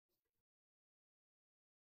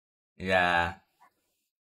Yeah.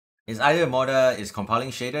 It's either model is compiling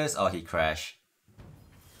shaders or he crashed.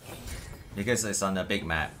 Because it's on a big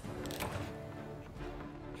map.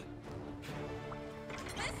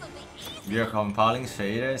 We are compiling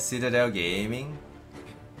shaders, Citadel Gaming.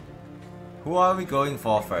 Who are we going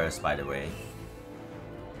for first, by the way?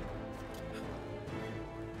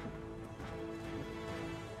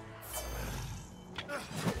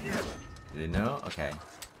 Do you know? Okay.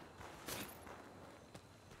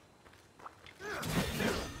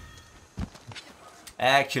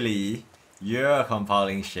 Actually, you're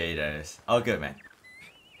compiling shaders. Oh, good, man.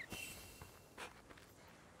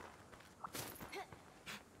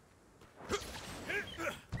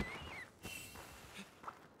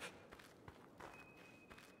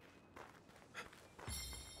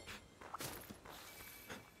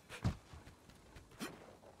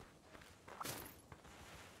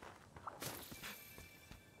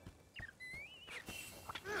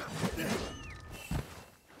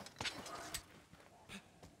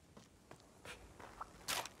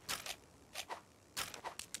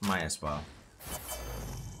 Might as well.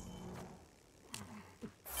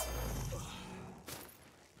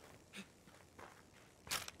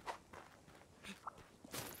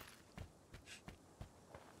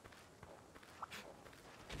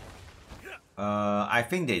 I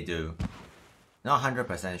think they do. Not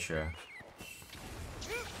 100% sure.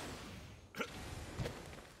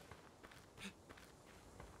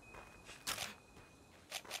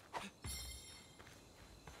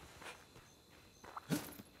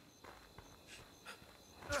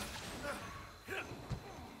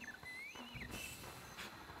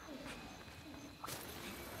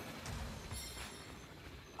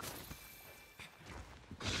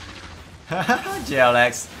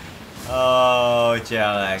 JLX. Oh,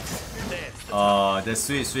 JLX. Oh, the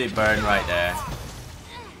sweet, sweet burn right there.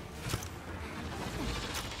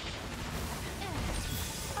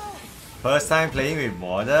 First time playing with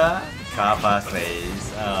modder? Kappa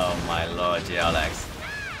face. Oh my lord, JLX.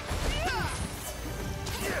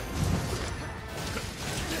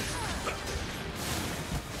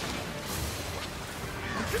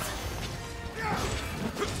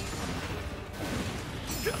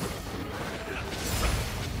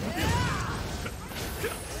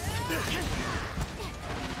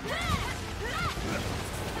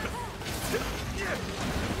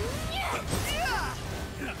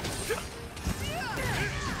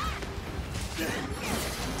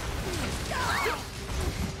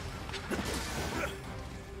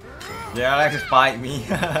 Yeah, like to fight me.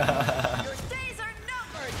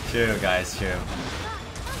 Chill, guys, chill.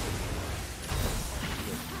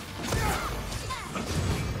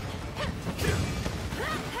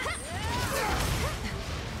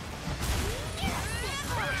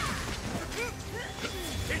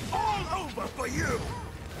 It's all over for you.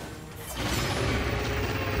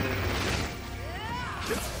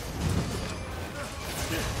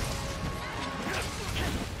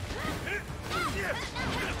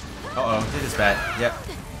 Uh-oh, this is bad. Yep.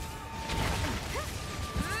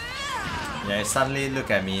 Yeah, it suddenly look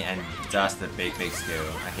at me and does the big skill.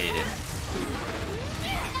 I hate it.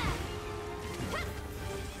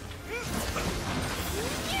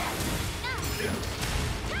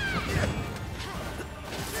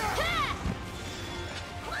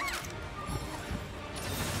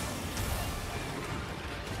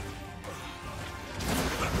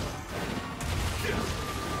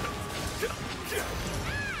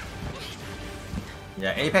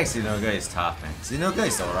 Yeah, Apex Xenoga is tough, man. Xenoga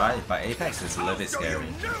is alright, but Apex is a little bit scary.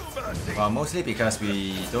 Well, mostly because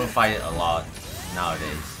we don't fight it a lot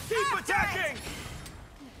nowadays. Keep attacking!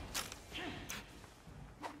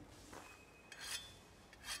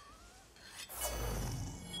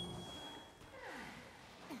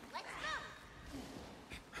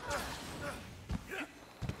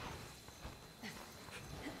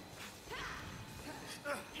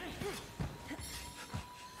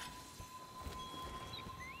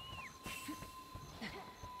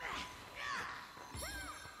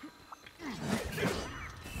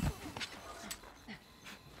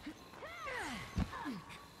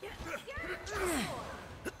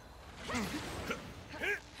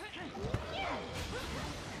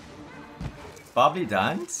 Bubbly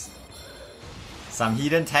dance? Some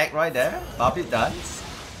hidden tag right there? Bubbly dance?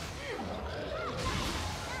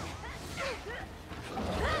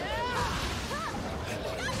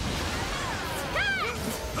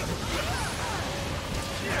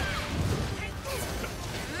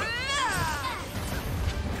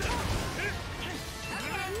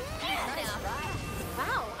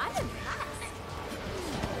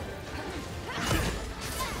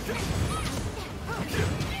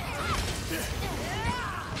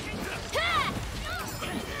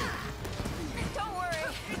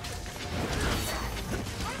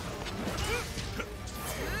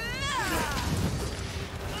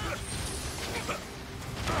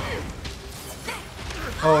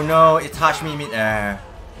 Oh no, it touched me mid-air.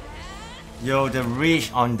 Yo, the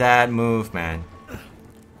reach on that move, man.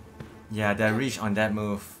 Yeah, the reach on that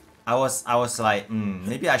move. I was like,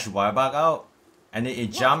 maybe I should wire bug out. And then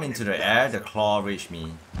it jumped into the air, the claw reached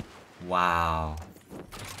me. Wow.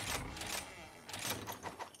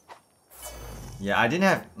 Yeah, I didn't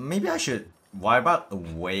have... Maybe I should wire bug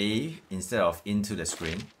away instead of into the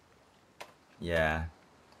screen. Yeah,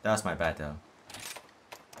 that was my bad though.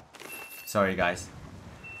 Sorry guys.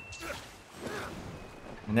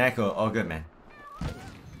 Neko, all good man.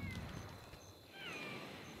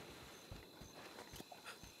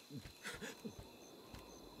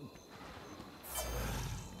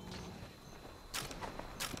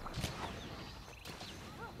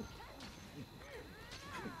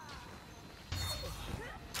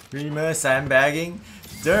 Dreamer sandbagging?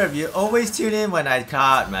 Derp, you always tune in when I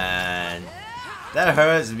card, man. That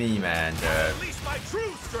hurts me, man, Derp. Release my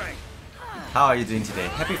true strength. How are you doing today?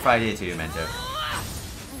 Happy Friday to you, man, Derp.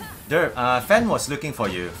 Derp, Fen was looking for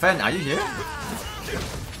you. Fen, are you here?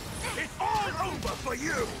 It's all over for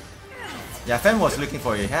you. Yeah, Fen was looking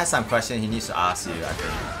for you. He has some question he needs to ask you, I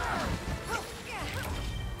think.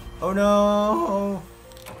 Oh no!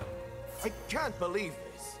 I can't believe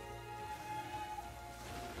this.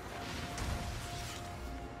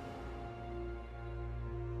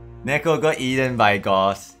 Neko got eaten by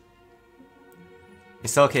ghosts.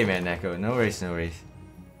 It's okay, man, Neko. No worries, no worries.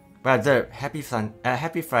 But Derp, happy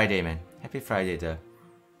Friday, man. Happy Friday, Derp.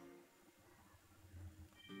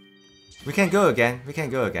 We can go again. We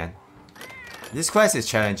can go again. This quest is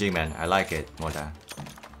challenging, man. I like it, Moda.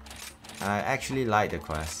 I actually like the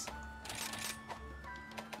quest.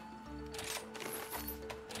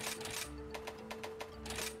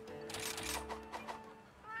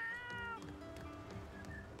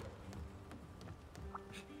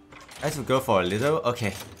 Let's go for a little.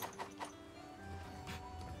 Okay.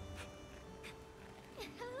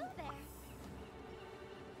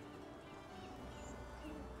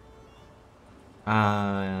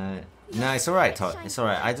 No, it's alright, Todd. It's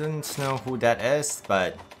alright. I don't know who that is,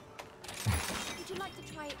 but... Would you like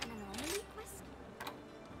to try an anomaly quest?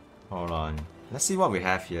 Hold on. Let's see what we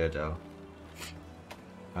have here, though.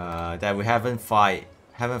 That we haven't fought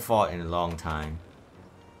in a long time.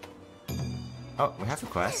 Oh, we have a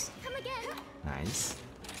quest. Come again. Nice.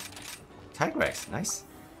 Tigrex, nice.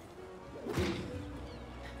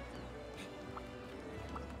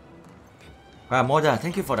 Wow, Moda,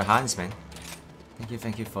 thank you for the hands, man.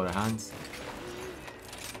 Thank you for the hands.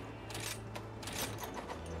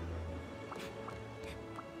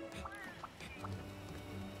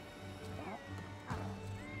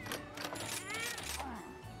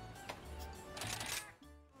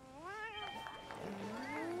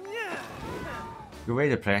 Good way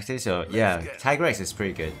to practice, so yeah, Tigrex is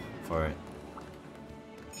pretty good for it.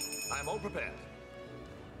 I'm all prepared.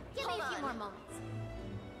 Give me a few more moments.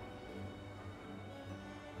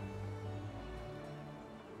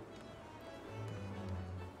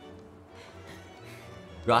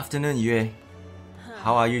 Good afternoon, Yue.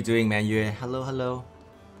 How are you doing, man, Yue? Hello, hello.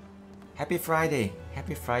 Happy Friday.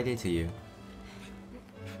 Happy Friday to you.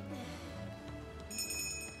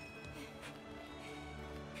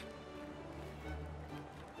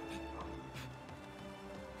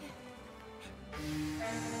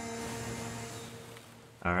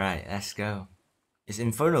 Alright, let's go. It's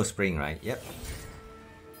Inferno Spring, right? Yep.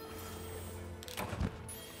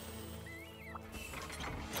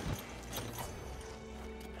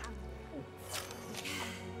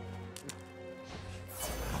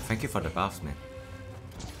 Thank you for the buffs, man.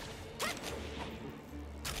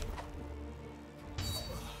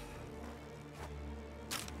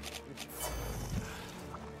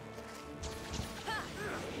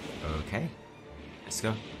 Okay, let's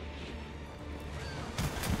go.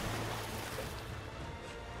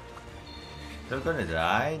 You're gonna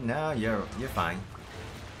die? No, you're fine.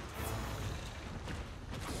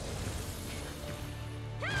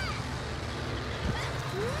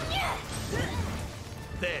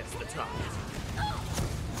 There's the target.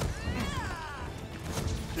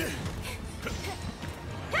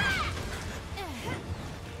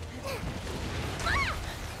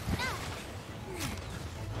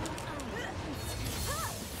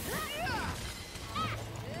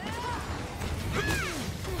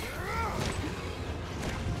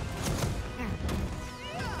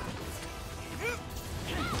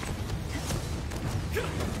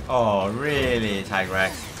 Oh, really,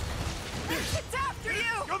 Tigrex? It's after you!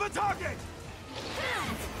 You're the target!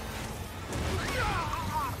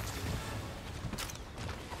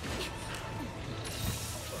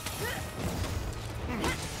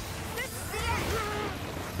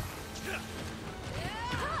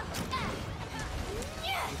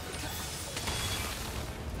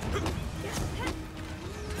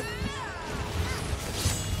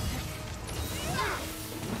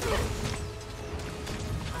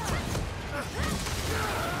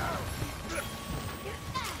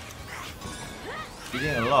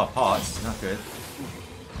 Eating a lot of pots, not good.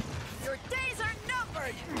 Your days are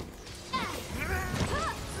numbered.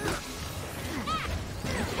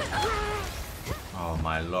 Oh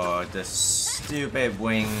my lord, the stupid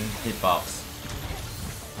wing hitbox.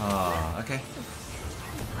 Oh, okay.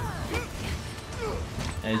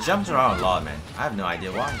 And it jumps around a lot, man. I have no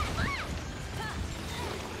idea why.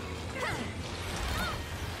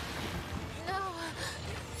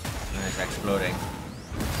 And it's exploding.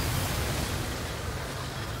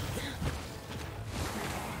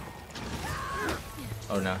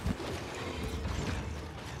 Oh no.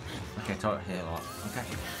 Okay, torque here a lot. Okay.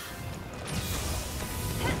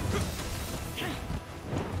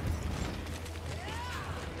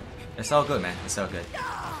 It's all good, man. It's all good.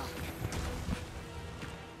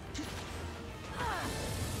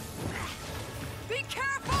 Be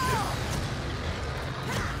careful.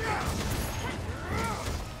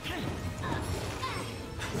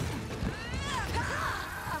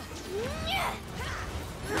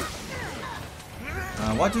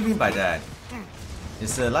 What do you mean by that?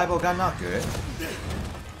 Is the light gun not good?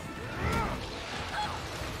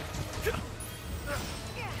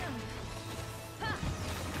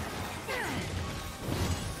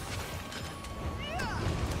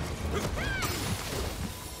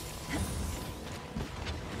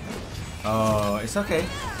 Oh, it's okay.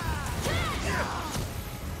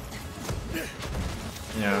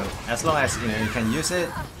 You know, as long as you know you can use it,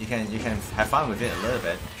 you can have fun with it a little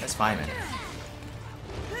bit. That's fine, man.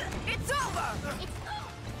 It's over.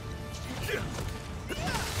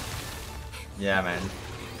 Yeah, man.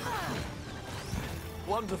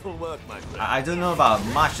 Wonderful work, my friend. I don't know about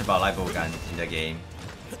much about light gun in the game.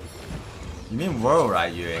 You mean world,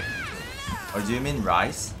 right, Yue? Or do you mean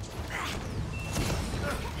Rise?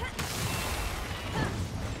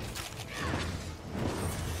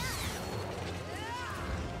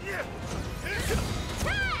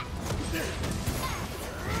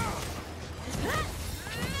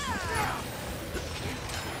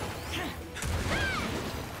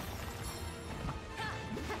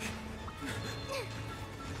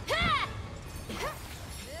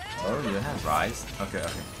 Oh, you have Rise? Okay,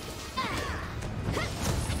 okay.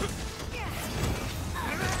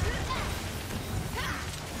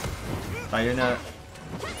 But you know,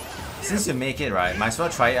 since you make it, right, might as well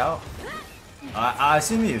try it out. I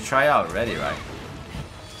assume you try out already, right?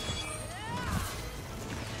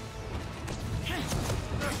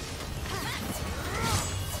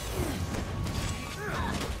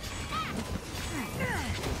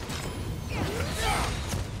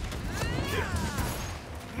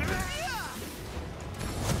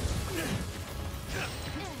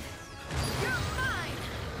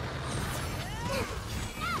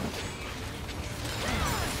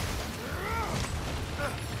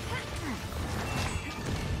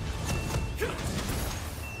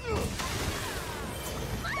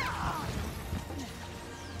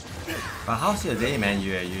 But how's your day, man,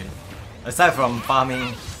 you? Aside from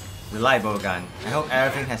farming the light gun, I hope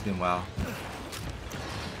everything has been well.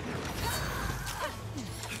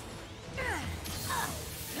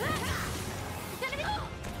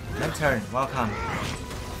 Lantern, welcome.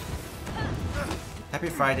 Happy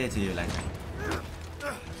Friday to you, Lantern.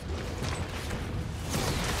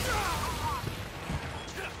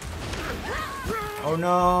 Oh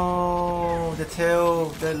no, the tail,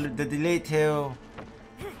 the delayed tail.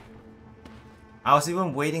 I was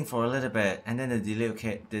even waiting for a little bit, and then the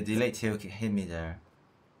delayed tail hit me there.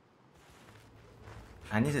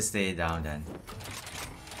 I need to stay down then.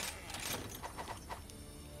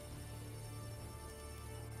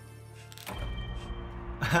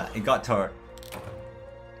 It got torqued.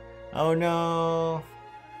 Oh no.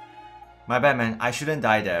 My bad, man. I shouldn't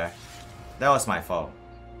die there. That was my fault.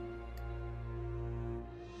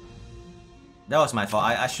 That was my fault.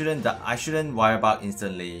 I shouldn't wire bug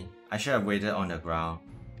instantly. I should have waited on the ground.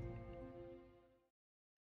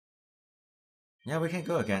 Yeah, we can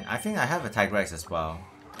go again. I think I have a Tigrex as well.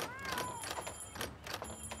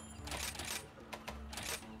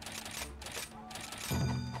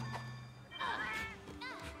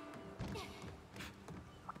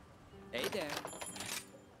 Hey there.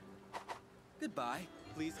 Goodbye.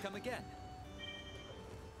 Please come again.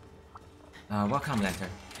 Welcome, Lantern.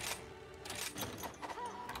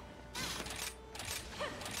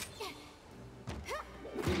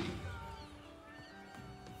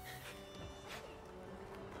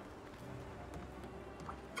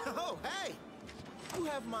 Oh, hey! You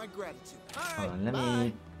have my gratitude. All right, Hold on, let bye.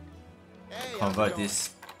 me Hey, convert these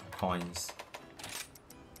points.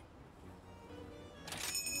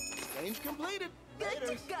 Game's completed. Good to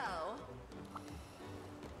Laters. go.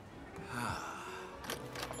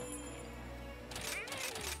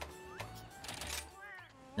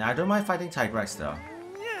 Yeah, I don't mind fighting Tigrex though.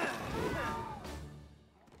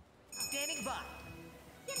 Standing by.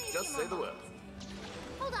 Give me a Just few say more the word. moments.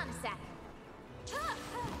 Hold on a sec.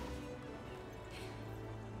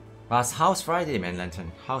 But how's Friday, man,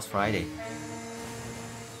 Lantern? How's Friday?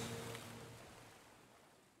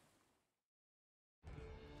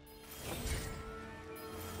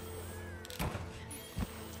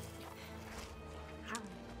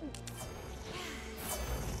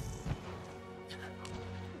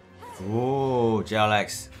 Ooh,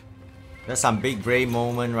 JLX. That's some big brave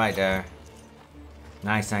moment right there.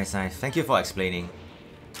 Nice, nice, nice. Thank you for explaining.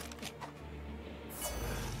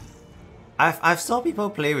 I've saw people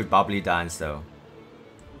play with bubbly dance though.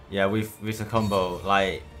 Yeah, with the combo.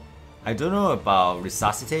 Like, I don't know about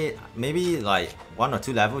resuscitate. Maybe like 1 or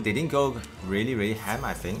 2 level. They didn't go really ham,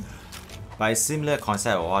 I think. But it's similar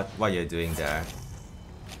concept of what you're doing there.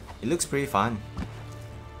 It looks pretty fun.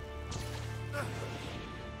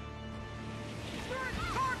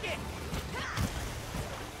 Target.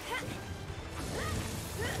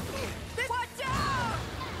 Watch out!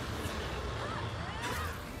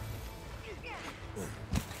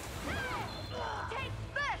 Take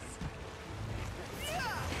this!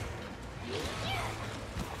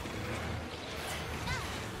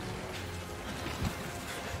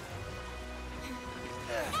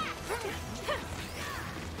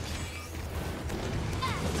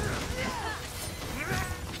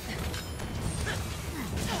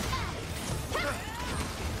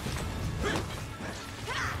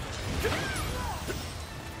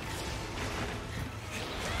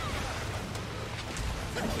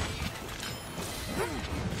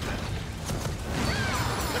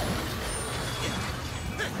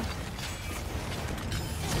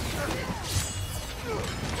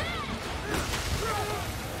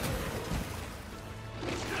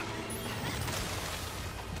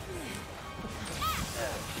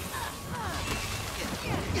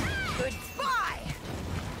 Goodbye.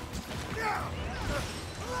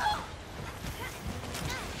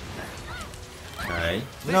 Okay.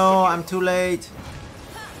 No, I'm too late.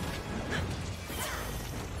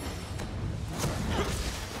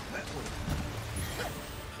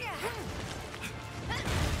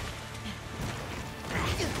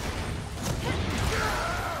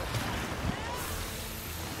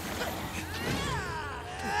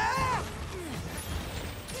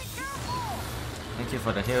 Thank you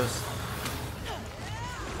for the heals.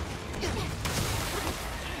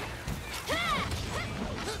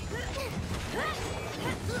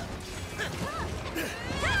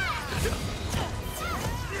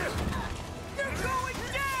 You're going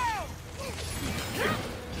down.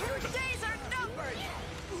 Your days are numbered.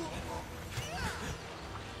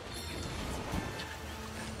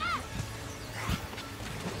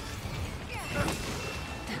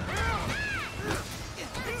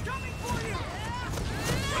 It's coming for you.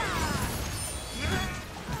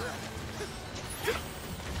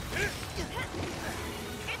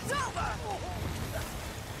 It's over.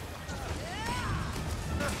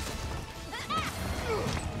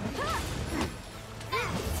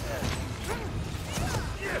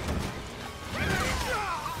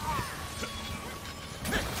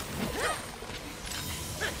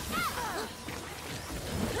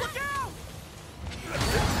 Look out!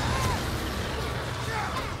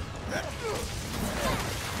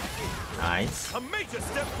 Nice. A major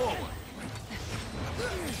step forward.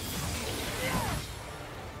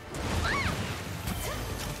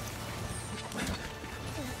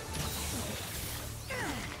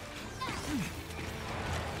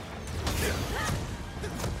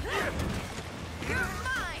 You're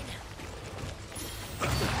mine.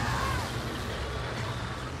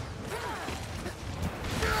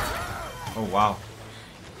 Oh wow.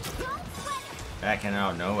 That came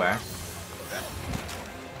out of nowhere.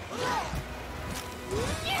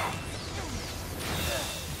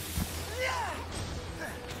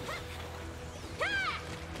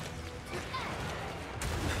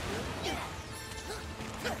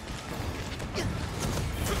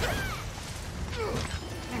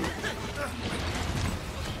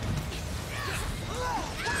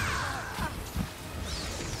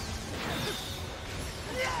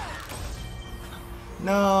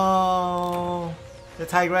 No, the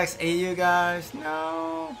Tigrex ate you guys.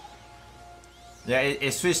 No. Yeah,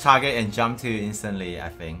 it switched target and jumped to you instantly, I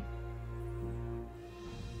think.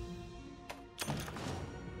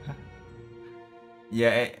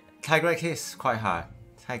 Yeah, Tigrex hits quite hard.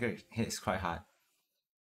 Tigrex hits quite hard.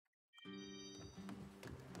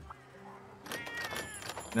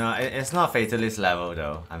 No, it's not Fatalist level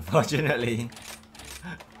though, unfortunately.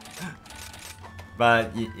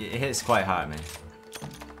 But it hits quite hard, man.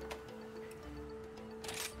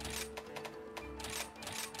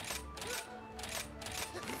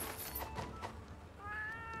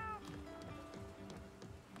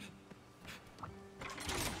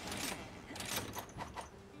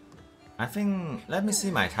 I think, let me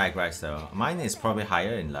see my Tigrex though. Mine is probably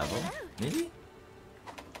higher in level, maybe?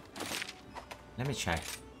 Let me check.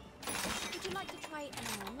 Would you like to try an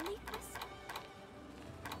anomaly quest?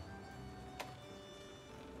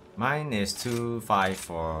 Mine is 2-5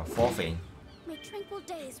 for forfeiting. May tranquil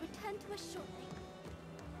days return to us shortly.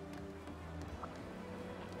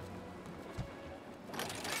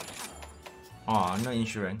 Oh, no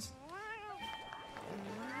insurance.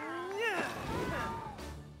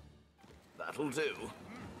 That'll do.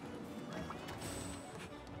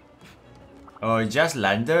 Oh, it just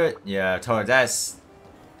landed? Yeah, that's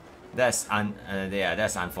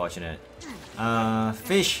unfortunate.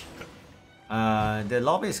 Fish. The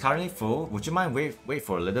lobby is currently full. Would you mind wait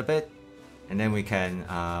for a little bit, and then we can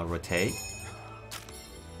rotate?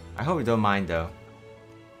 I hope you don't mind though.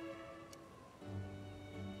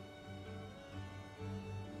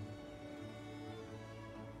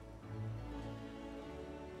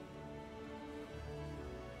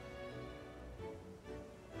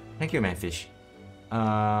 Thank you, man, fish.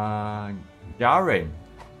 Jaren.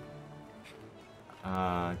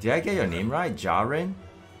 Did I get your name right? Jaren?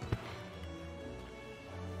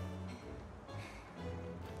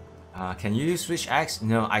 Can you use switch axe?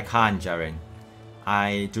 No, I can't, Jaren.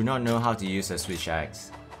 I do not know how to use a switch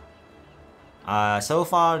axe. So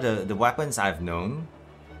far, the weapons I've known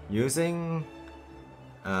using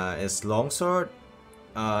is longsword,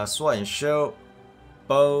 sword and shield,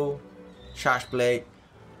 bow, charge blade,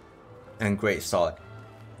 and great sword.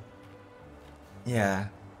 Yeah.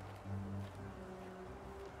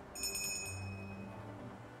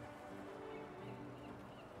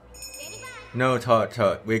 No,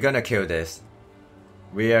 Todd, we're gonna kill this.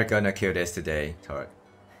 We are gonna kill this today, Todd.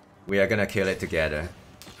 We are gonna kill it together.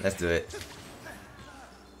 Let's do it.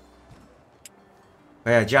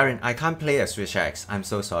 But yeah, Jaren, I can't play a switch axe. I'm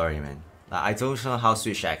so sorry, man. Like, I don't know how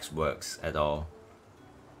switch axe works at all.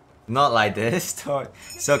 Not like this, Todd.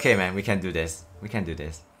 It's okay, man. We can do this. We can do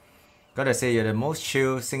this. Gotta say, you're the most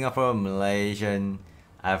chill Singapore Malaysian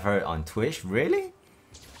I've heard on Twitch. Really?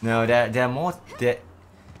 No, there are more.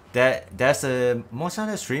 There's a most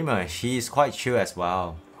other streamer. He's quite chill as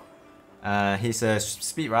well. He's a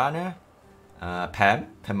speedrunner.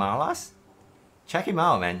 Pamalas. Check him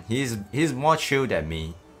out, man. He's more chill than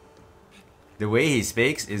me. The way he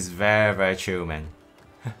speaks is very chill, man.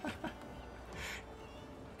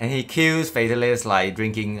 And he kills fatalists like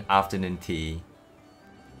drinking afternoon tea.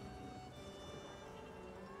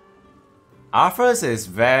 Arthur's is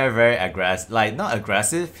very aggressive. Like, not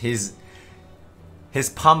aggressive. He's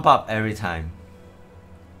pump up every time.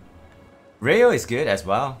 Rayo is good as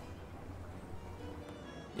well.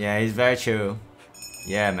 Yeah, he's very chill.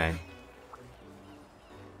 Yeah, man.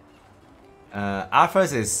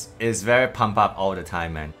 Arthur's is very pump up all the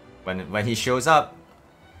time, man. When he shows up,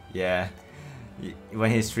 yeah. When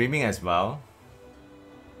he's streaming as well.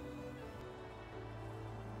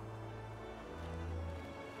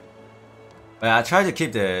 But I try to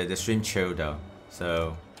keep the stream chill though.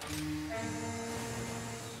 So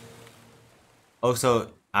also,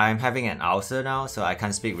 I'm having an ulcer now, so I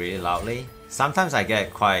can't speak really loudly. Sometimes I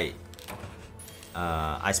get quite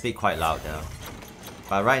I speak quite loud though.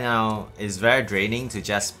 But right now, it's very draining to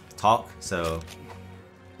just talk, so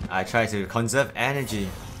I try to conserve energy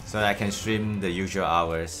so that I can stream the usual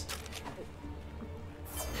hours.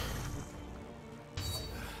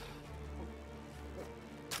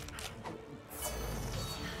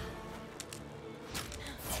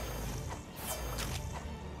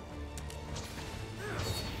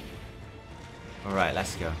 Alright,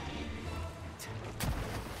 let's go.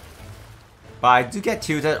 But I do get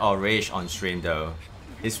tilted or rage on stream though.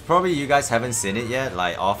 It's probably you guys haven't seen it yet,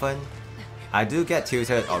 like often. I do get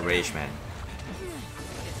tilted or rage, man.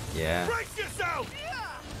 Yeah. Brace yourself!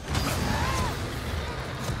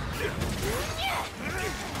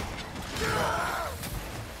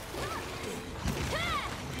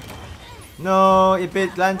 No, it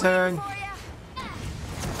bit lantern.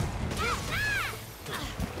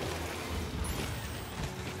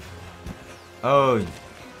 Oh,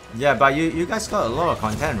 yeah, but you guys got a lot of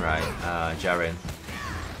content, right, Jaren?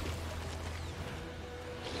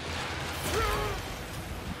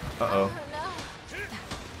 Uh-oh.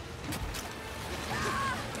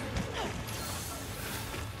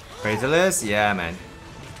 Fatalist? Yeah, man.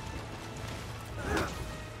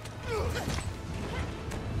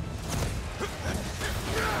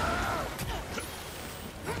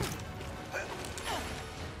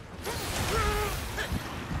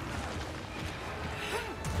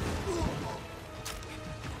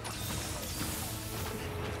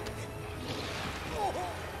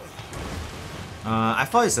 I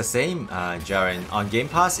thought it's the same, Jaren. On Game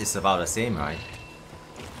Pass, it's about the same, right?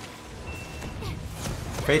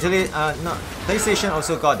 Fatally, no. PlayStation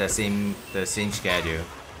also got the same schedule.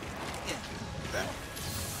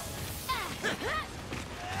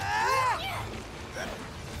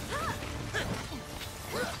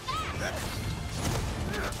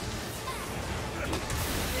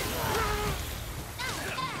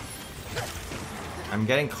 I'm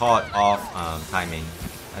getting caught off timing.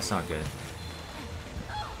 That's not good.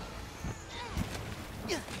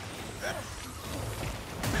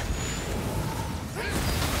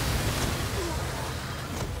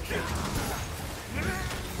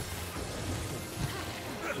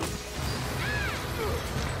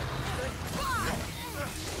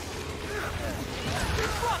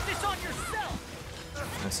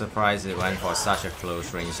 I'm surprised it went for such a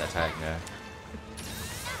close range attack there.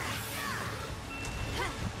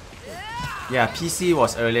 Yeah, PC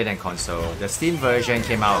was earlier than console. The Steam version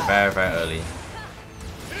came out very early.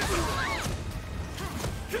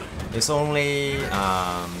 It's only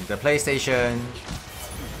the PlayStation,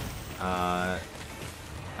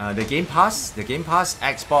 the Game Pass,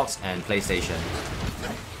 Xbox, and PlayStation.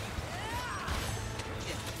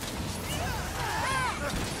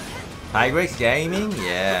 Tigrex Gaming?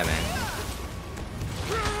 Yeah, man.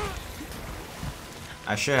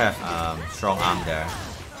 I should have strong arm there.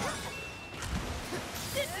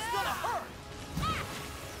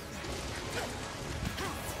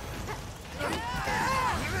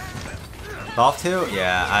 Soft tilt?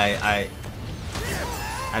 Yeah,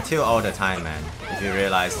 I tilt all the time, man. If you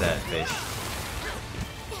realize that, fish.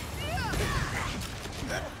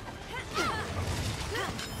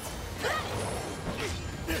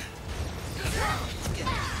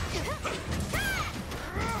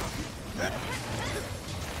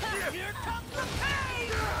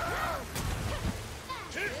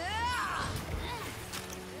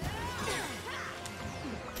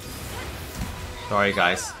 Sorry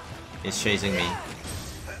guys, it's chasing me.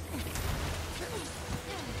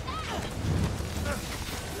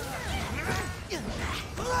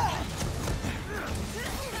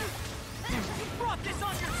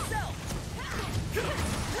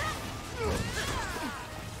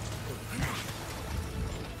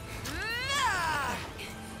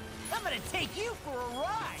 I'm gonna take you for a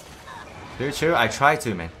ride. Future, I try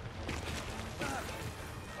to, man.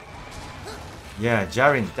 Yeah,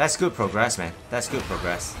 Jaren, that's good progress, man. That's good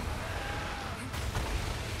progress.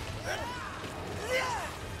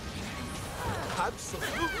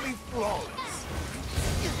 Absolutely flawless.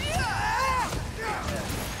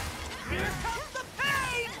 Here comes the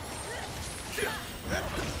pain.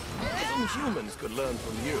 Some humans could learn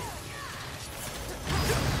from you.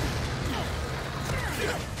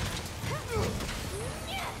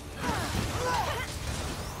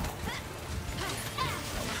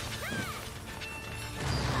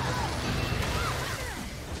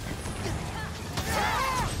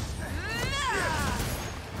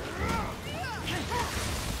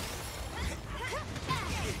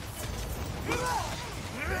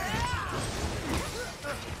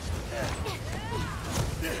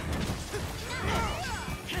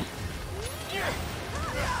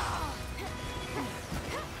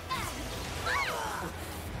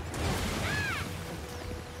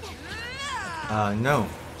 No,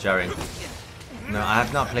 Jaren. No, I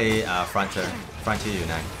have not played Frontier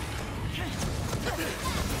Unite.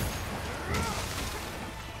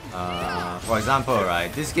 For example,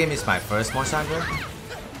 right, this game is my first Monster Hunter,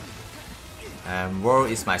 and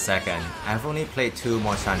World is my second. I've only played 2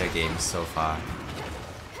 Monster Hunter games so far.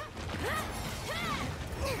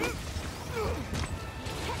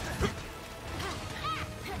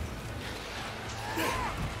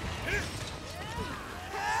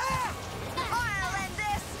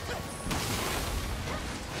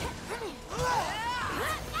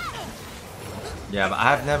 Yeah, but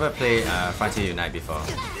I have never played Frontier Unite before.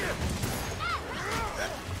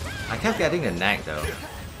 I kept getting the nag though.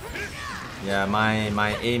 Yeah,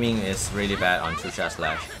 my aiming is really bad on True Shot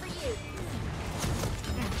Slash.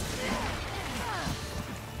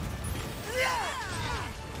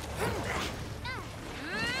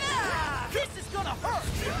 This is gonna hurt.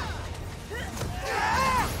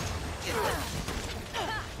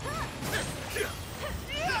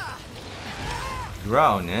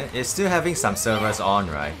 Ground, it's still having some servers on,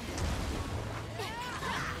 right?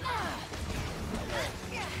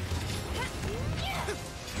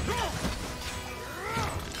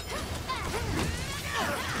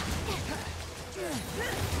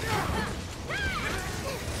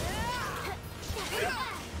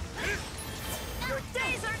 Your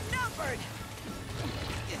days are numbered.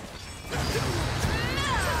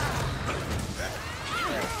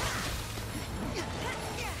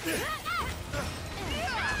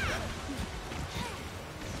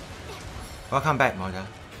 Welcome back, Moda.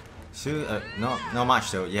 So, not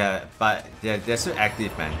much though, yeah, but they're still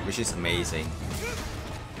active, man, which is amazing.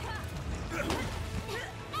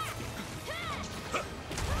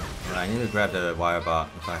 Well, I need to grab the wire bar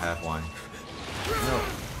if I have one. No.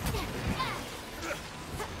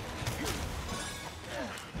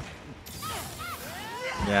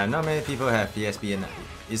 Yeah, not many people have PSP, and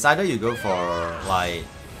it's either you go for like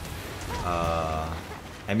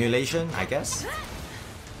emulation, I guess.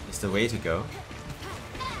 It's the way to go.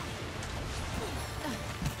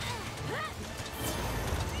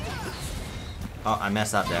 Oh, I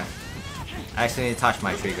messed up there. I accidentally touched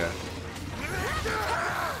my trigger.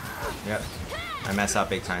 Yep, I messed up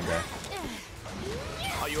big time there.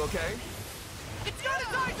 Are you okay? It's got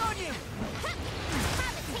its eyes on you! Have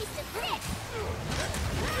a taste of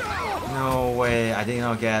this. No way, I did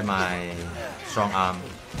not get my strong arm.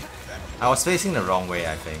 I was facing the wrong way,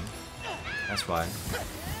 I think. That's why.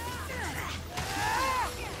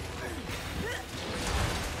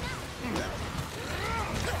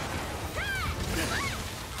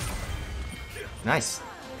 Nice,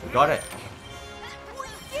 we got it. We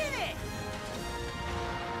did it!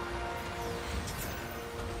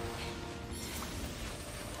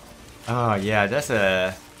 Oh yeah, that's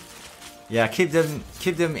a yeah. Keep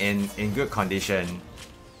them in good condition,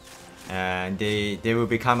 and they will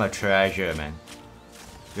become a treasure, man.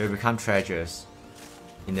 They will become treasures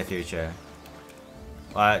in the future.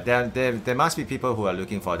 But there must be people who are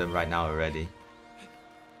looking for them right now already.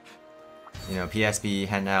 You know, PSP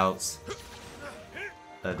handhelds,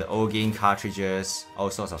 the old game cartridges,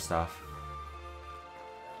 all sorts of stuff.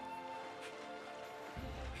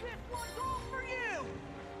 This one's all for you!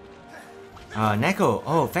 Neko,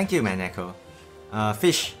 oh thank you, man, Neko.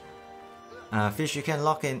 Fish, Fish, you can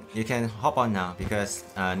lock in, you can hop on now because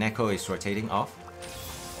Neko is rotating off.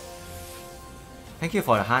 Thank you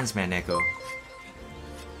for the hands, man, Neko.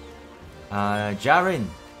 Jarin,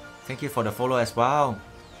 thank you for the follow as well.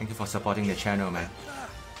 Thank you for supporting the channel, man.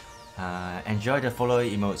 Enjoy the follow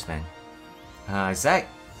emotes, man. Zach,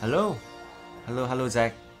 hello. Hello,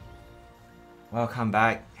 Zach. Welcome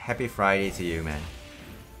back. Happy Friday to you, man.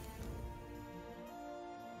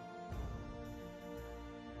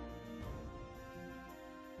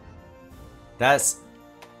 That's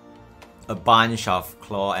a bunch of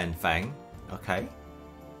claw and fang. Okay.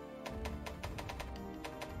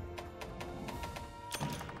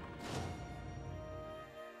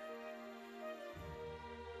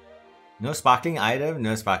 No sparkling item,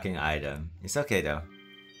 no sparkling item. It's okay though.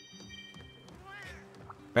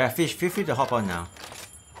 But yeah, Fish, feel free to hop on now.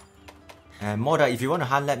 And Moda, if you want to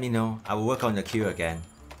hunt, let me know. I will work on the queue again.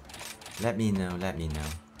 Let me know.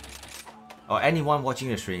 Or anyone watching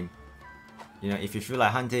the stream. You know, if you feel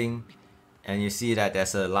like hunting and you see that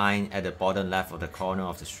there's a line at the bottom left of the corner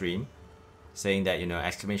of the stream saying that, you know,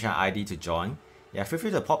 exclamation ID to join. Yeah, feel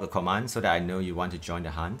free to pop the command so that I know you want to join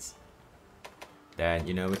the hunt. Then,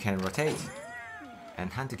 you know, we can rotate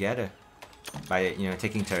and hunt together by, you know,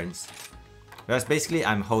 taking turns. Because basically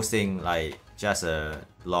I'm hosting like just a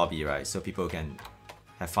lobby, right? So people can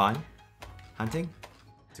have fun hunting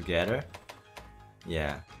together.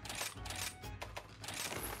 Yeah.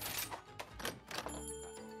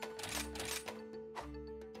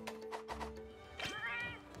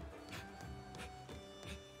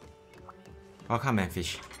 Welcome, man,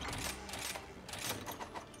 Fish.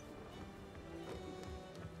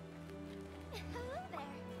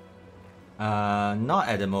 Not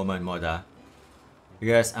at the moment, Moda.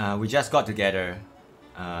 Because we just got together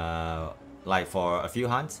like for a few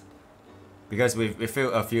hunts. Because we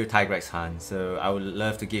filled a few Tigrex hunts, so I would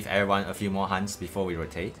love to give everyone a few more hunts before we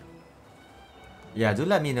rotate. Yeah, do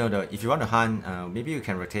let me know though. If you want to hunt, maybe you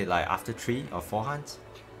can rotate like after 3 or 4 hunts.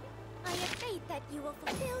 I have faith that you will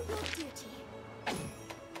fulfill your duty.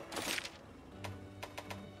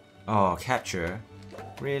 Oh, capture?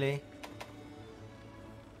 Really?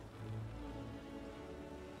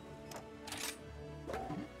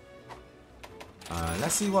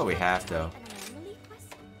 Let's see what we have though. An anomaly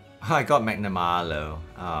quest? Oh, I got Magnamalo.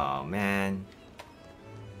 Oh man.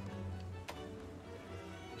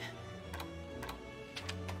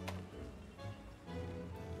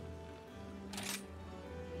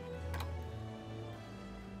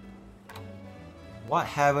 What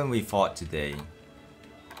haven't we fought today?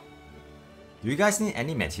 Do you guys need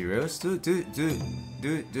any materials? Do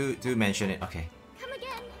mention it. Okay. Come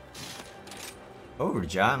again. Oh,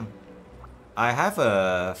 Rejang. I have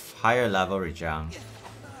a higher level Rejang.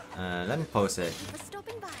 Let me post it. For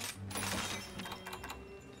stopping by.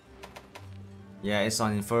 Yeah, it's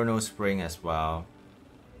on Inferno Spring as well.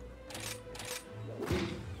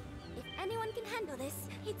 If anyone can handle this,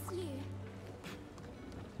 it's you.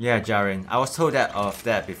 Yeah, Jaren, I was told that of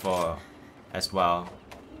that before as well.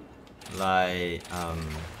 Like,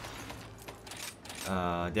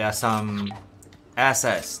 there are some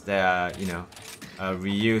assets that are, you know,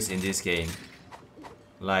 reused in this game.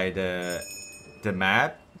 Like the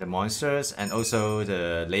map, the monsters, and also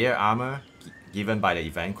the layer armor given by the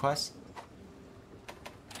event quest.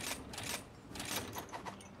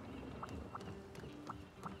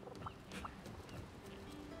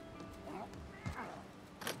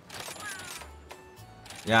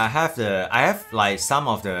 Yeah, I have like some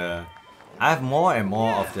of the, I have more and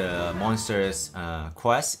more of the monsters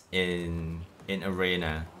quests in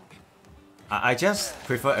arena. I just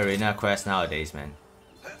prefer arena quests nowadays, man.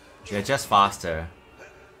 They're just faster.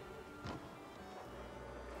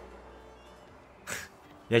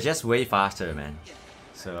 They're just way faster, man.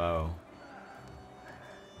 So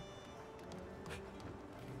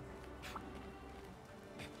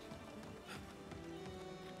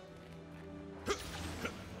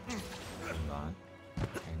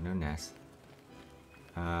no nest.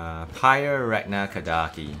 Pyre Ragnar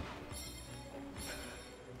Kadaki.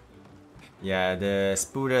 Yeah, the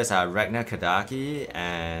spooters are Ragnar Kadaki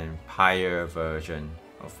and Pyre version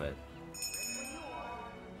of it.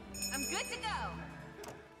 I'm good to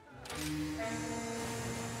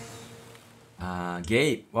go.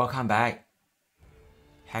 Gabe, welcome back.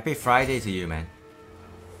 Happy Friday to you, man.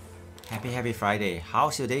 Happy Friday.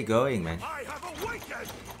 How's your day going, man? I have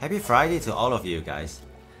awakened! Happy Friday to all of you guys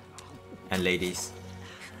and ladies.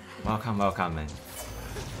 Welcome, man.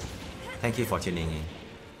 Thank you for tuning in.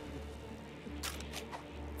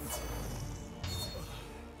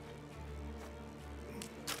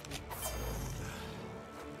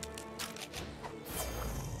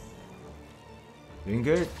 Doing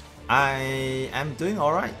good. I am doing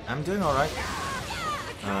alright.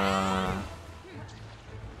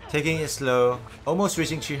 Taking it slow. Almost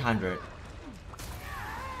reaching 300.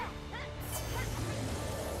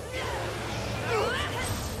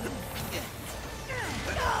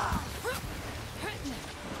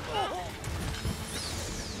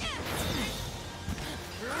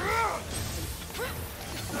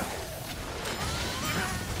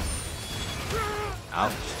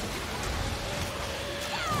 Ouch.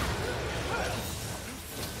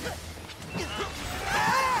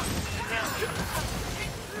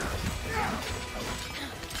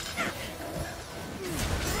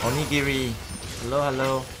 Onigiri.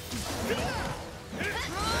 Hello.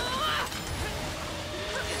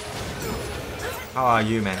 How are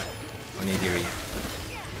you, man? Onigiri.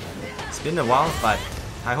 It's been a while, but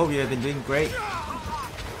I hope you have been doing great.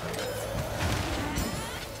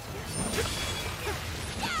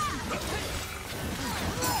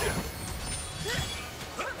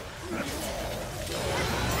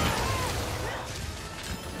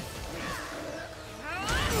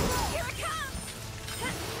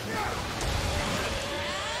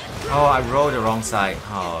 Oh, I rolled the wrong side.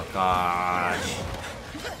 Oh gosh.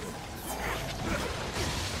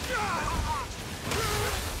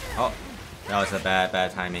 Oh, that was a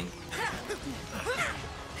bad timing.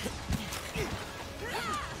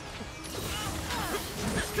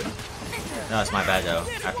 That was my bad though.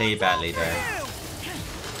 I played badly there.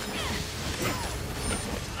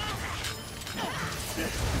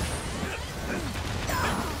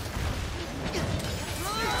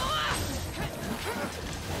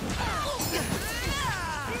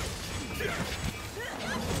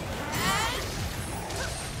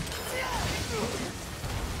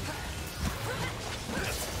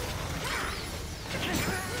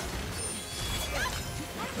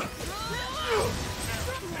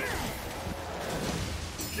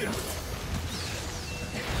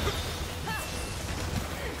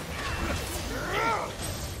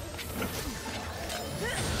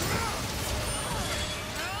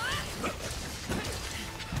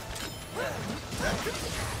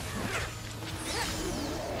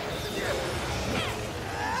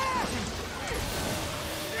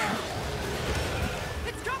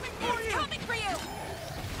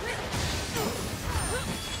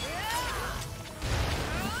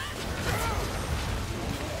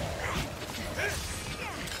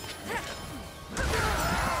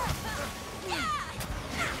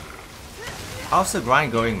 How's the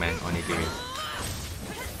grind going, man, Onigiri?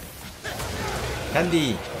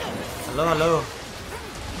 Candy! Hello.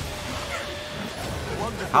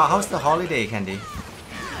 How's the holiday, Candy?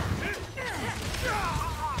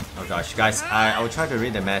 Oh gosh, guys, I will try to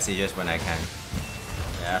read the messages when I can.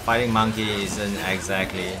 Yeah, fighting monkey isn't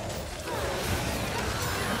exactly...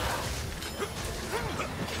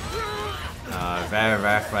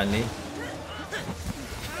 very friendly.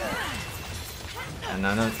 And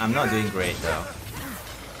I'm not doing great though.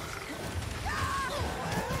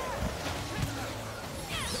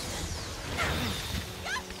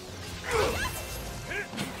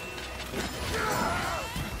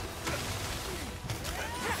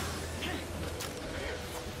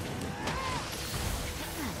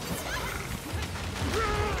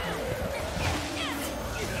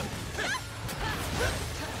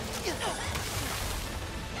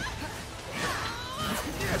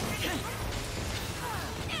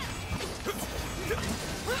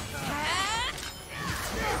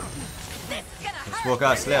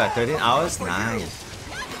 workout sleep at 13 hours. Nice.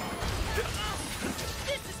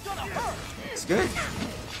 It's good.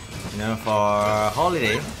 You know, for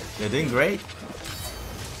holiday, you're doing great.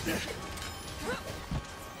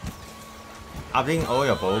 Upping all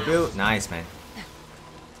your bow build. Nice, man.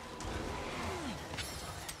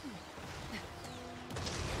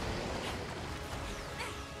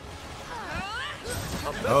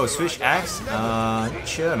 Oh, switch axe?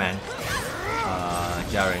 Sure, man.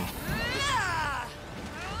 Jaren.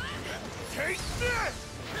 Take this!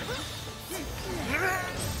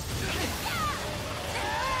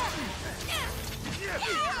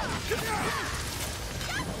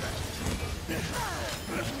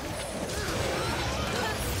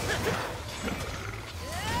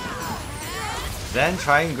 Then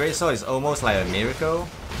trying Great Sword is almost like a miracle.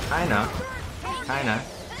 Kinda. Kinda.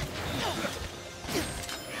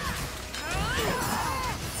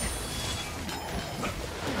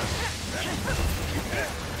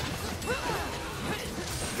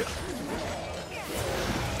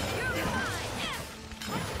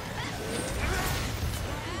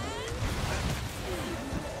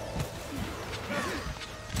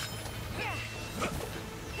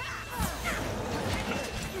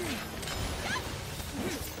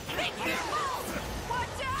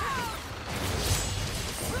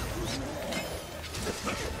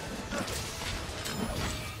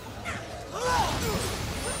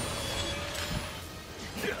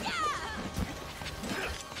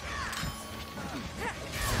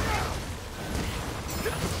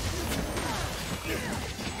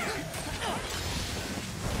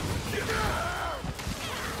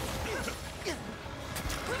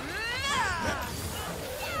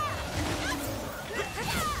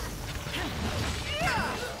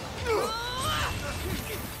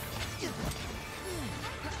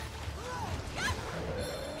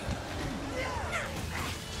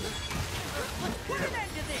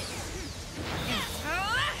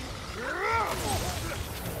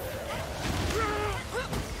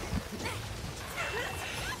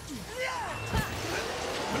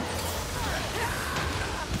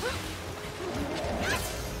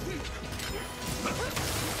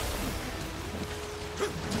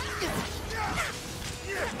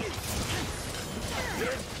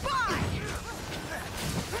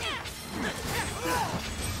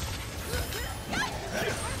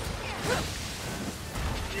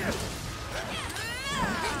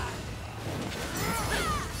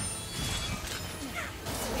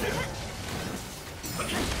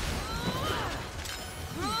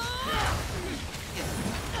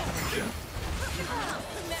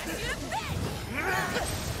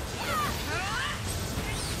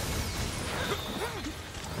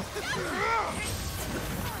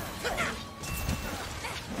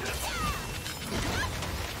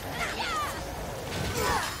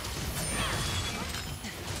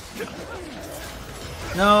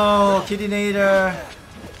 No, Kittinator!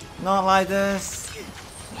 Not like this!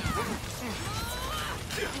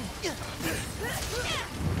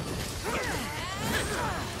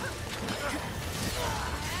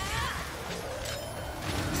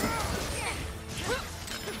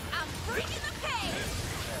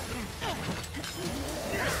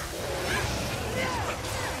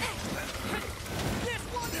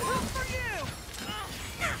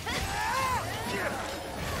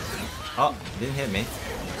 Oh, didn't hit me.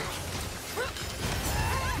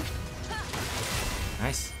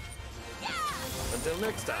 Nice. Until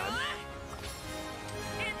next time.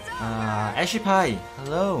 Ashy Pie,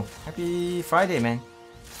 hello. Happy Friday, man.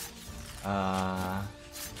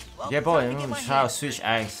 Yeah, boy, I'm gonna try out Switch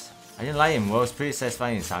Axe. I didn't like him. It was pretty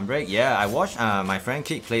satisfying in Sunbreak. Yeah, I watched my friend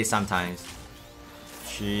Kit play sometimes.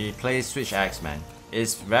 She plays Switch Axe, man.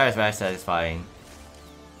 It's very, very satisfying.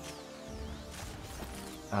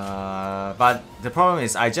 But the problem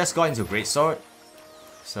is I just got into Greatsword,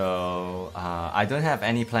 so I don't have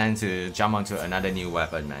any plan to jump onto another new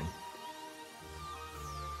weapon, man.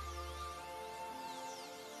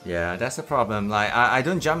 Yeah, that's the problem. Like I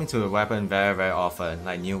don't jump into a weapon very, very often,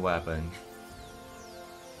 like new weapon.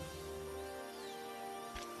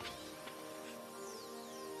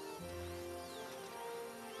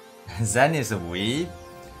 Zen is a weeb.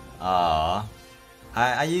 I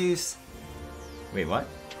use. Wait, what?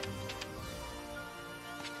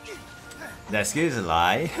 That skill is a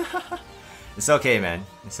lie. It's okay, man.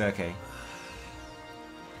 It's okay.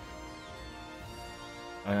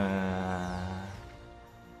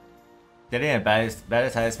 Getting a better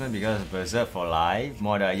talisman because of Berserk for life.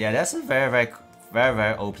 More yeah, that's a very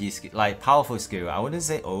OP skill, like powerful skill. I wouldn't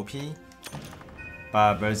say OP,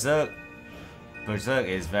 but Berserk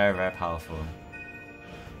is very powerful.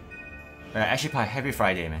 Actually, happy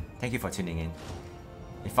Friday, man. Thank you for tuning in.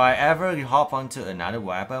 If I ever hop onto another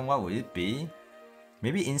weapon, what would it be?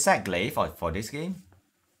 Maybe Insect Glaive for this game?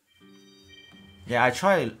 Yeah, I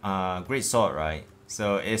tried Great Sword, right?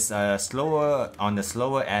 So it's slower on the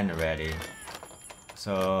slower end already.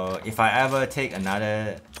 So if I ever take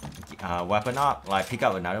another weapon up, like pick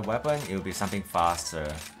up another weapon, it will be something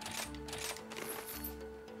faster.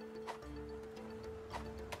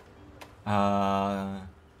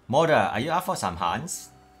 Moda, are you up for some hands?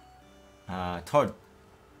 Todd,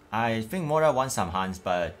 I think Moda wants some hands,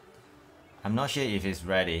 but I'm not sure if it's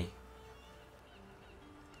ready.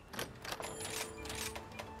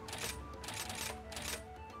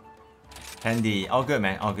 Handy, all good,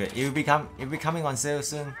 man, all good. It will be coming on sale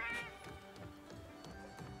soon.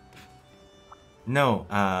 No,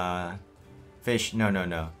 Fish,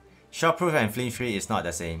 no. Shotproof and flinch free is not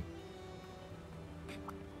the same.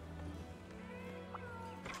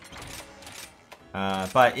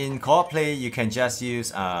 But in co-op play, you can just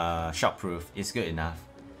use shotproof. It's good enough.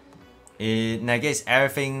 It negates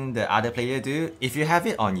everything the other player do. If you have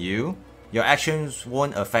it on you, your actions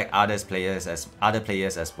won't affect other players as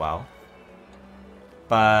well.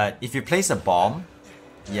 But if you place a bomb,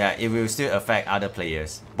 yeah, it will still affect other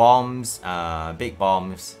players. Bombs, big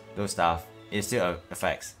bombs, those stuff, it still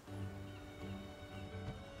affects.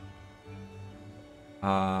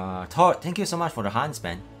 Todd, thank you so much for the hands,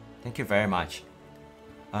 man. Thank you very much.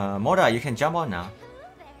 Moda, you can jump on now.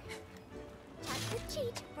 Hello there. Tap the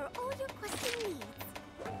cheat for all your questing needs.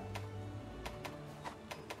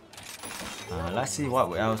 Let's see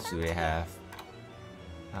what else do we have.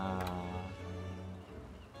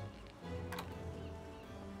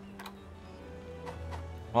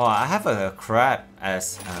 Oh, I have a crab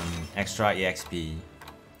as extra EXP.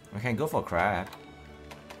 We can go for crab.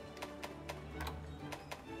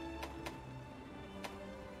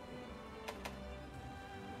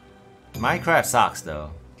 My crab sucks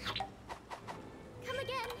though. Come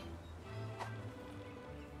again.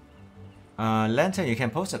 Lantern, you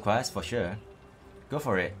can post a quest for sure. Go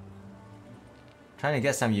for it. Trying to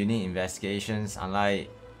get some unique investigations, unlike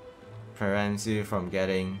prevents you from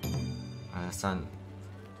getting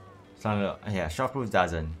yeah, shotproof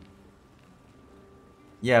doesn't.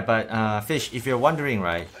 Yeah, but Fish, if you're wondering,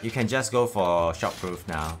 right, you can just go for shotproof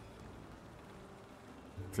now.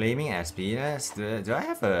 Flaming SPS, do I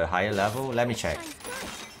have a higher level? Let me check.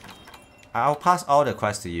 I'll pass all the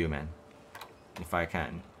quests to you, man, if I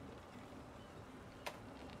can.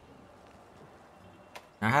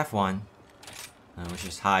 I have one, which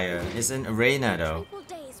is higher. It's an arena though.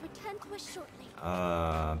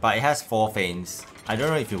 But it has 4 feints. I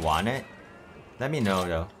don't know if you want it. Let me know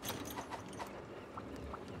though.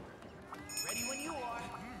 Ready when you are.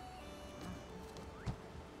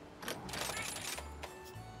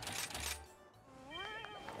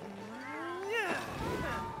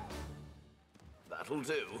 That'll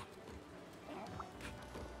do.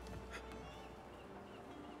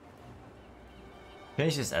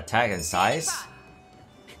 Changes attack and size.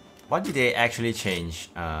 What did they actually change?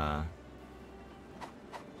 Hold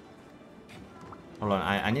on,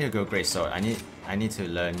 I need to go Great Sword. I need to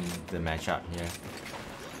learn the matchup here.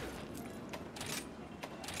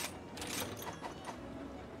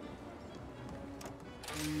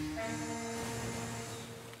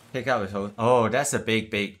 Pick up with host. Oh, that's a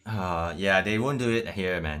big. Yeah, they won't do it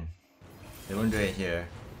here, man. They won't do it here.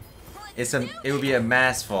 It will be a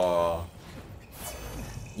mess for,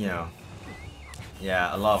 you know.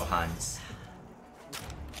 Yeah, a lot of hands.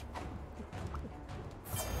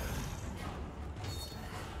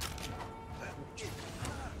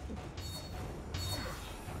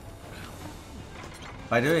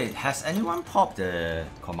 By the way, has anyone popped the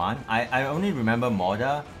command? I only remember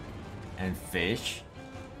Moda and Fish.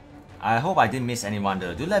 I hope I didn't miss anyone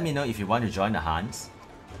though. Do let me know if you want to join the hands,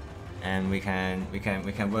 and we can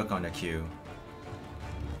work on the queue.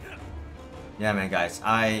 Yeah, man, guys.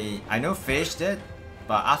 I know Fish did,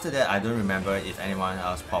 but after that I don't remember if anyone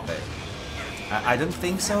else popped it. I don't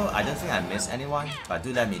think so. I don't think I missed anyone, but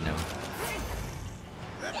do let me know.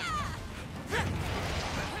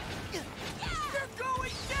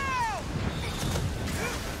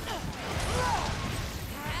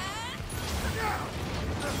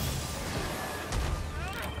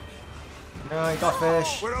 No, he got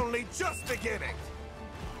Fish. We're only just beginning.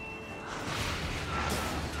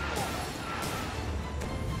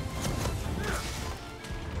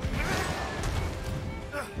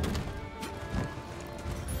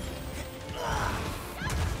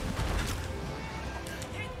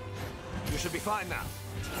 You should be fine now.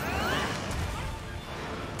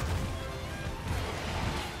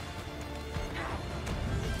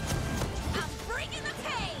 I'm bringing the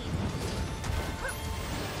pain.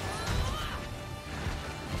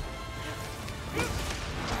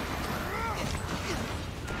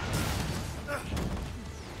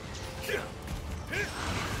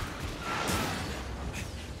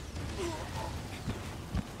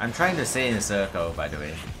 I'm trying to stay in a circle, by the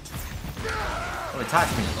way. Oh, it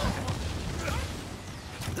touched me.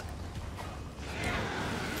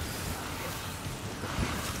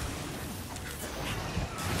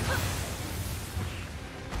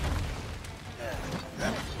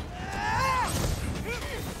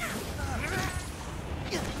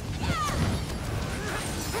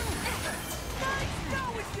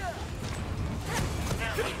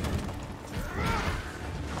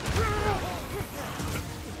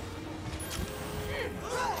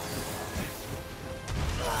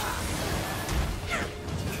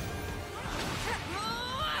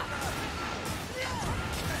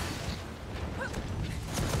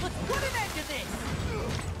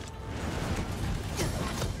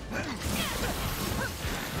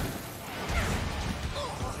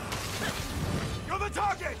 You're the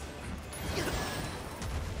target!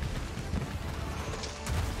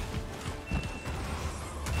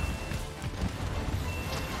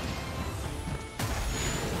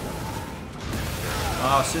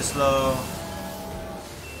 Oh, she's slow.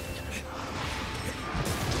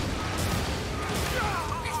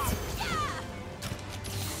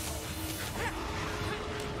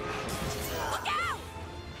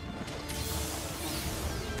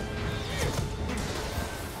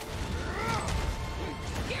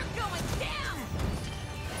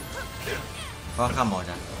 Oh, come on.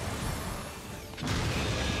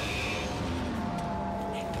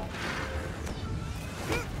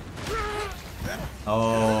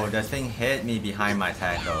 Oh, the thing hit me behind my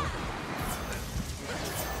tackle.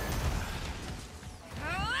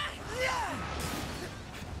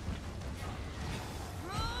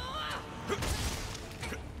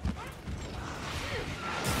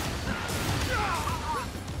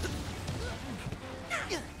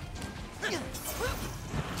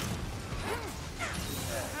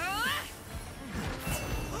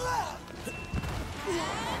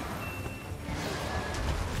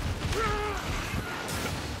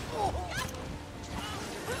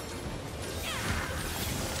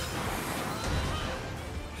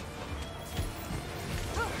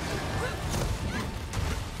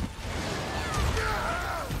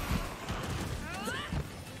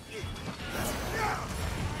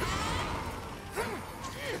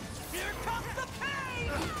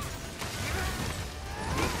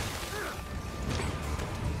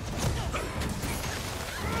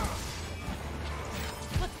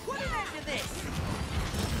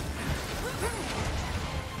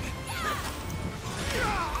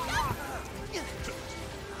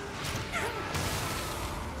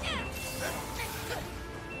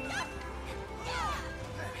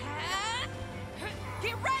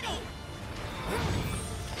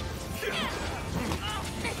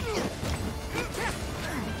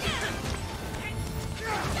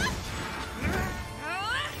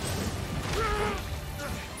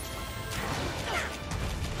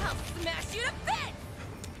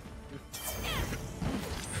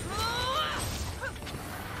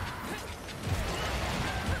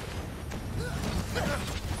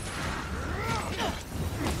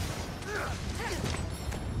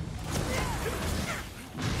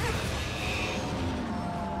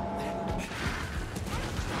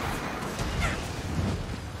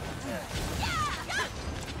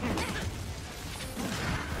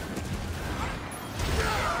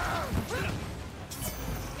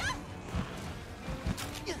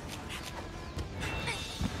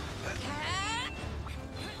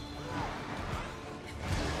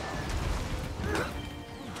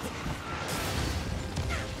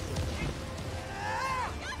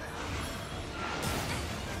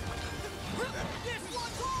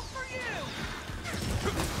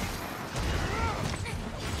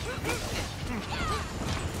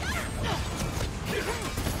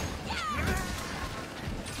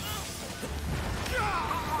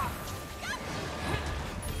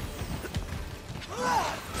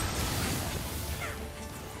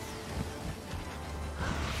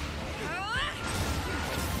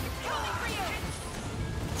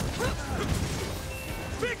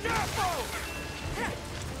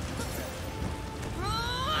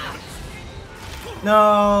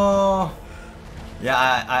 No. Yeah,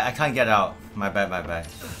 I can't get out. My bad, my bad.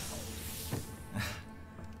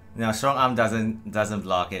 No, strong arm doesn't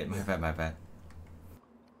block it. My bad, my bad.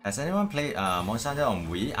 Has anyone played Monster Hunter on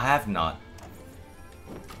Wii? I have not.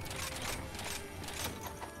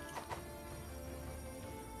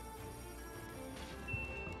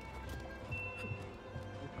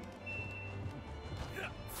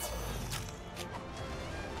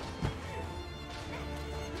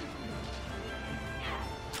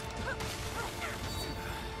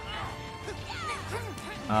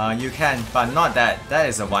 You can, but not that. That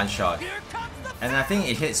is a one shot. Here comes the And I think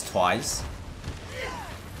it hits twice.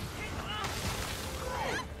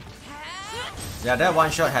 Yeah, that one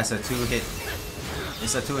shot has a 2-hit.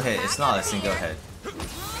 It's a 2-hit, it's not a single hit.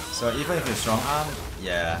 So even if you're strong arm,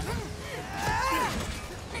 yeah.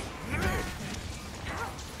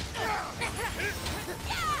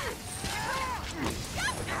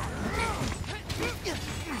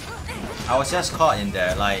 I was just caught in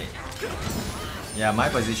there, like, yeah, my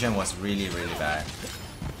position was really bad.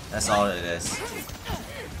 That's all it is.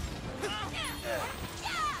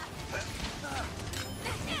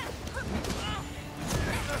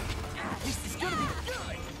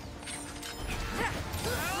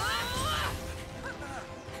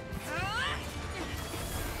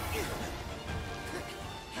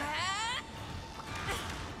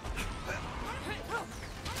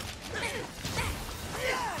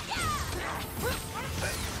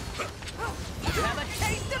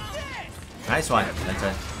 Nice one,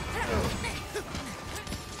 Lantern.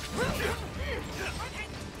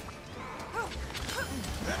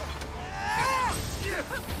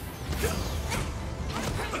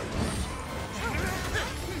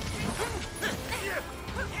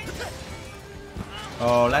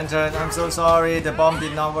 Oh, Lantern, I'm so sorry, the bomb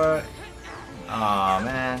did not work. Aw, oh,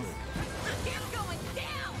 man.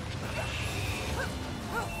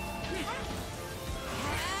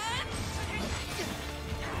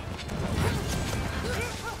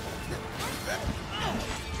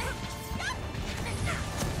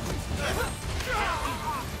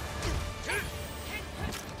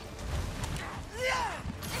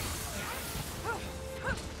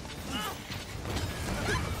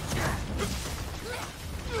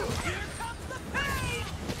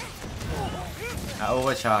 I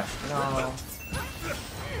overcharged. No.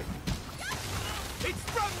 It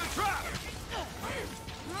sprung the trap!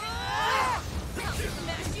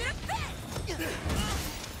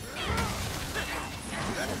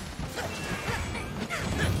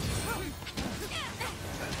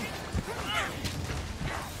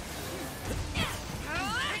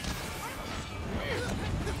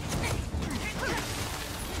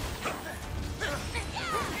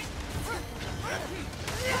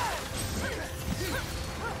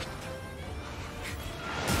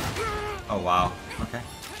 Oh wow. Okay.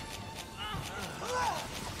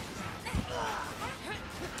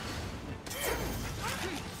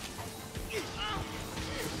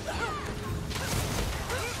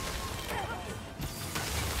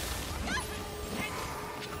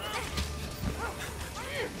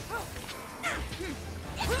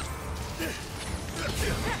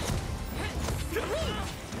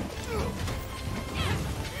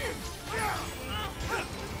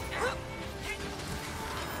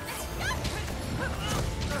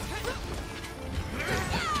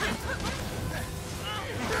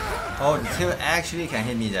 Oh, the tail actually can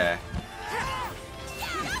hit me there.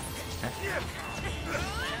 Okay.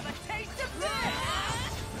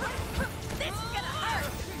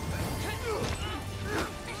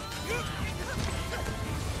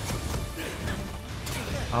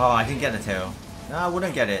 Oh, I didn't get the tail. No, I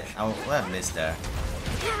wouldn't get it. I would have missed there.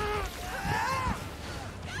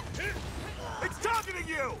 It's targeting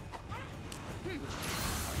you!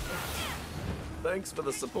 Thanks for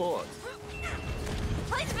the support.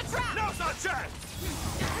 Now's our chance!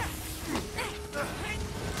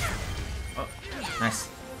 Oh, nice.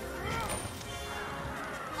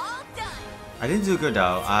 All done. I didn't do good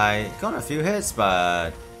though. I got a few hits,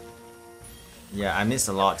 but yeah, I missed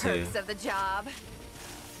a lot too. Perks of the job.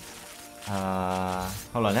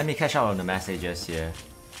 Hold on, let me catch up on the messages here.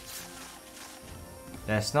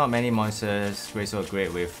 There's not many monsters so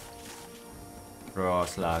great with Raw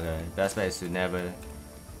Slugger. Best bet is to never.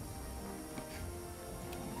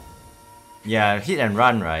 Yeah, hit and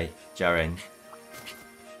run, right, Jaren?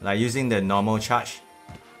 Like using the normal charge.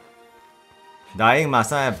 Dying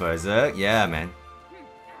Master at Berserk? Yeah, man.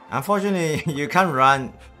 Unfortunately, you can't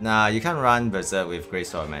run. Nah, you can't run Berserk with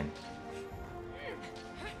Greatsword, man.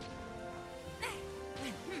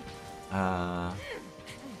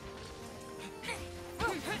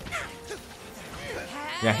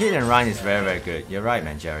 Yeah, hit and run is very good. You're right,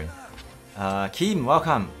 man, Jaren. Kim,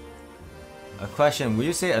 welcome. A question, will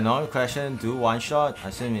you say another question do one shot?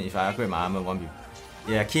 Assuming if I upgrade my armor won't be.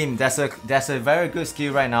 Yeah, Kim, there's a very good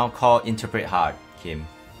skill right now called Interpret Heart, Kim.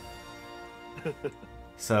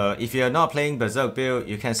 So if you're not playing Berserk build,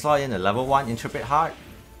 you can slot in a level 1 Interpret Heart.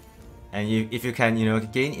 And if you can,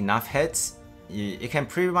 gain enough hits, it can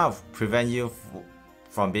pretty much prevent you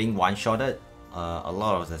from being one-shotted a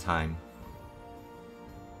lot of the time.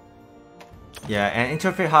 Yeah, and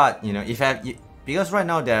Interpret Heart, because right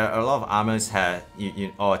now there are a lot of armors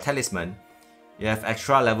or talisman, you have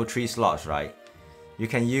extra level 3 slots, right? You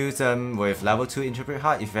can use them with level 2 Interpret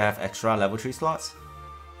Heart if you have extra level 3 slots.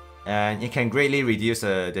 And it can greatly reduce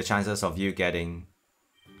the chances of you getting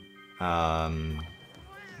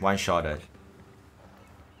one-shotted.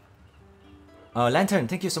 Lantern,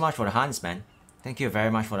 thank you so much for the hands, man. Thank you very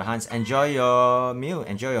much for the hands. Enjoy your meal.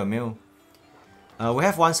 Enjoy your meal. We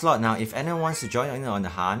have one slot now. If anyone wants to join in on the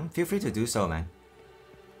hand, feel free to do so, man.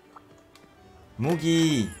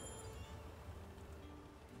 Mugi!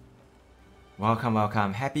 Welcome,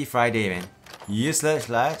 welcome. Happy Friday, man. You use search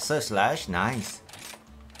slash, nice.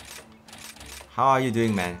 How are you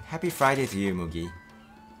doing, man? Happy Friday to you, Mugi.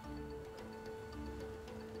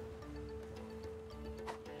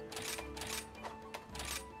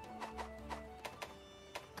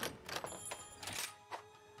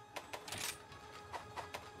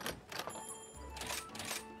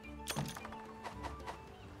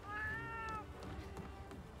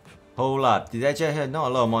 Hold up, did I just hear not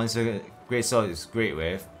a lot of monster great sword is great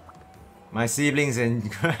with? My siblings and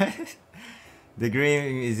the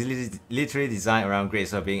game is literally designed around great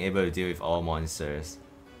sword being able to deal with all monsters.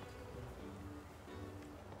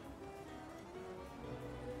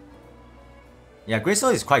 Yeah, great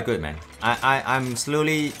sword is quite good, man. I'm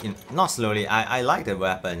slowly, not slowly, I like the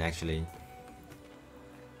weapon actually.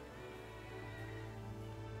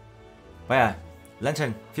 But yeah,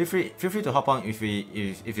 Lantern, feel free to hop on if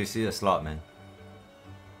you see the slot, man.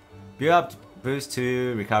 Build up boost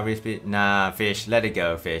to recovery speed. Nah, fish, let it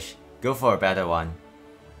go, fish. Go for a better one.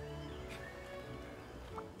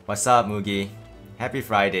 What's up, Mugi? Happy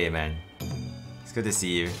Friday, man. It's good to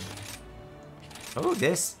see you. Oh,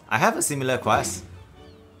 this. I have a similar quest.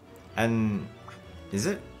 And is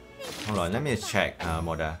it? Hold on, let me check,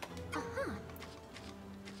 Moda.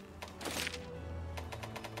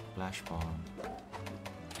 Flash bomb.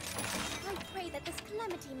 I pray that this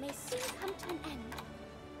calamity may soon come to an end.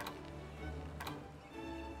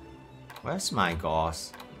 Where's my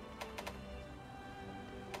gauze?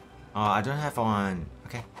 Oh, I don't have one.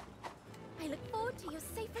 Okay. I look forward to your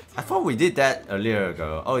safe return. I thought we did that earlier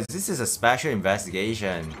ago. Oh, this is a special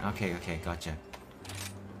investigation. Okay, gotcha.